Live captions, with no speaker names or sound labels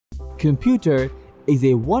Computer is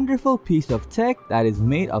a wonderful piece of tech that is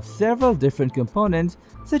made of several different components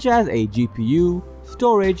such as a GPU,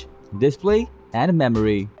 storage, display, and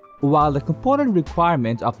memory. While the component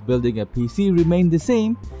requirements of building a PC remain the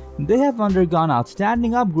same, they have undergone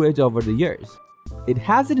outstanding upgrades over the years. It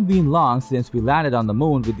hasn't been long since we landed on the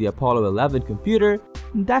moon with the Apollo 11 computer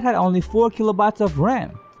that had only 4 kilobytes of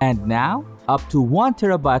RAM. And now, up to 1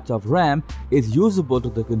 terabyte of RAM is usable to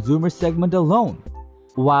the consumer segment alone.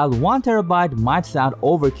 While 1 terabyte might sound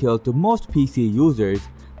overkill to most PC users,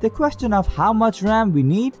 the question of how much RAM we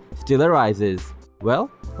need still arises.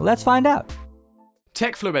 Well, let's find out.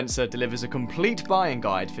 Techfluencer delivers a complete buying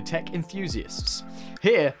guide for tech enthusiasts.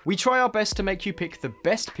 Here, we try our best to make you pick the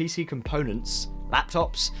best PC components,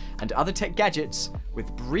 laptops, and other tech gadgets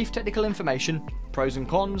with brief technical information, pros and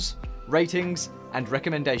cons, ratings, and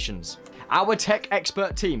recommendations. Our tech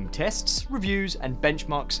expert team tests, reviews, and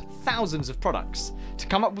benchmarks thousands of products to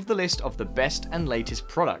come up with the list of the best and latest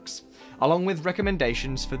products, along with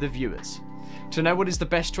recommendations for the viewers. To know what is the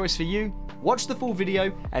best choice for you, watch the full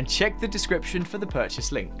video and check the description for the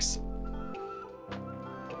purchase links.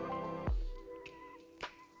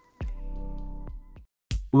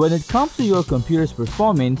 When it comes to your computer's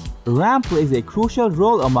performance, RAM plays a crucial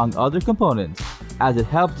role among other components, as it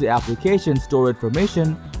helps the application store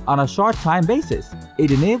information on a short time basis. It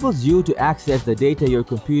enables you to access the data your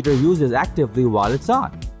computer uses actively while it's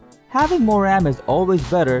on. Having more RAM is always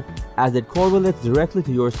better as it correlates directly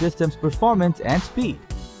to your system's performance and speed.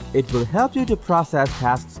 It will help you to process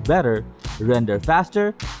tasks better, render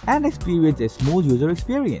faster, and experience a smooth user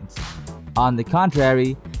experience. On the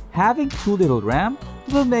contrary, having too little RAM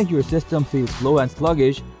will make your system feel slow and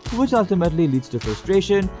sluggish, which ultimately leads to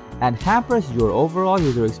frustration and hampers your overall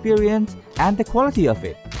user experience and the quality of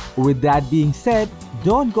it. With that being said,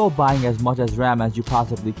 don't go buying as much as RAM as you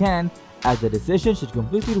possibly can, as the decision should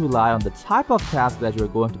completely rely on the type of task that you're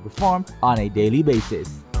going to perform on a daily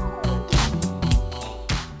basis.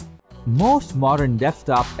 Most modern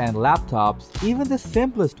desktops and laptops, even the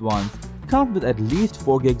simplest ones, come with at least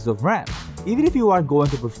 4 gigs of RAM. Even if you are going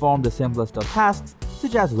to perform the simplest of tasks,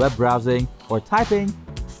 such as web browsing or typing,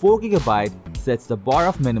 4 GB sets the bar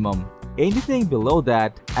of minimum. Anything below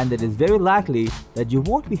that, and it is very likely that you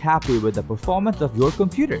won't be happy with the performance of your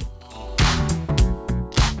computer.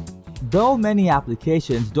 Though many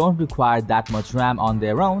applications don't require that much RAM on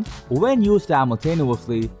their own, when used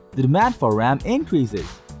simultaneously, the demand for RAM increases.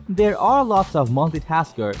 There are lots of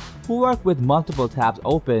multitaskers who work with multiple tabs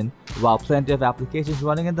open while plenty of applications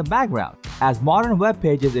running in the background. As modern web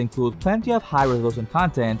pages include plenty of high-resolution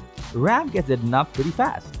content, RAM gets eaten up pretty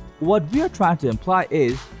fast. What we are trying to imply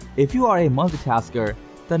is, if you are a multitasker,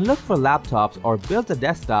 then look for laptops or build a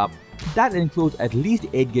desktop that includes at least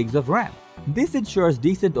 8 gigs of RAM. This ensures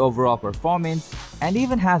decent overall performance and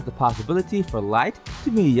even has the possibility for light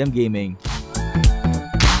to medium gaming.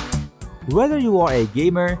 Whether you are a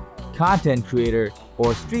gamer, content creator,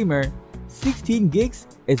 or streamer, 16 gigs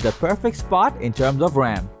is the perfect spot in terms of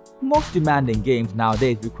RAM. Most demanding games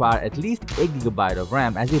nowadays require at least 8 GB of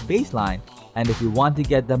RAM as a baseline, and if you want to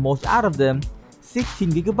get the most out of them,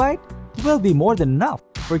 16 GB will be more than enough.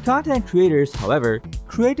 For content creators, however,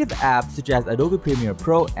 creative apps such as Adobe Premiere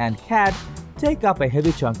Pro and CAD take up a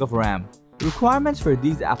heavy chunk of RAM. Requirements for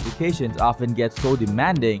these applications often get so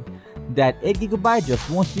demanding that 8 GB just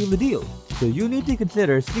won't seal the deal. So you need to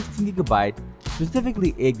consider 16 GB,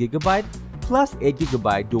 specifically 8 GB plus 8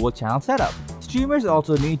 GB dual channel setup. Streamers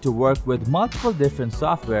also need to work with multiple different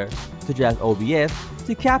software such as OBS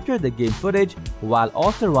to capture the game footage while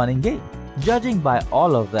also running games. Judging by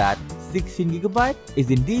all of that, 16 GB is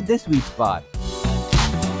indeed the sweet spot.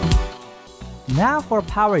 Now for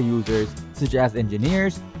power users such as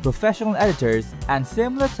engineers, professional editors, and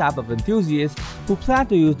similar type of enthusiasts who plan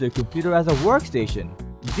to use their computer as a workstation.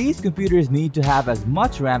 These computers need to have as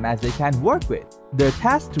much RAM as they can work with. Their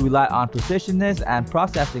tasks rely on precisionness and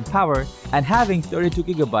processing power, and having 32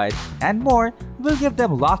 GB and more will give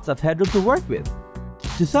them lots of headroom to work with.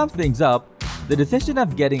 To sum things up, the decision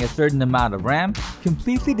of getting a certain amount of RAM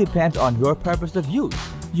completely depends on your purpose of use.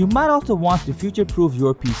 You might also want to future-proof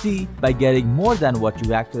your PC by getting more than what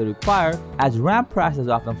you actually require, as RAM prices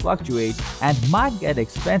often fluctuate and might get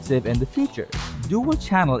expensive in the future. Dual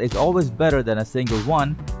channel is always better than a single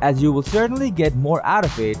one, as you will certainly get more out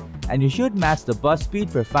of it, and you should match the bus speed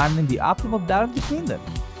for finding the optimal balance between them.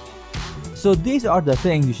 So these are the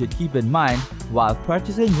things you should keep in mind while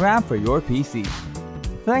purchasing RAM for your PC.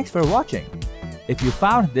 Thanks for watching. If you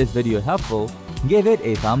found this video helpful, give it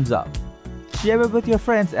a thumbs up. Share it with your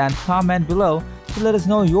friends and comment below to let us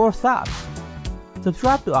know your thoughts.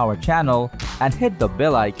 Subscribe to our channel and hit the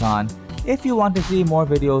bell icon if you want to see more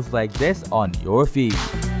videos like this on your feed.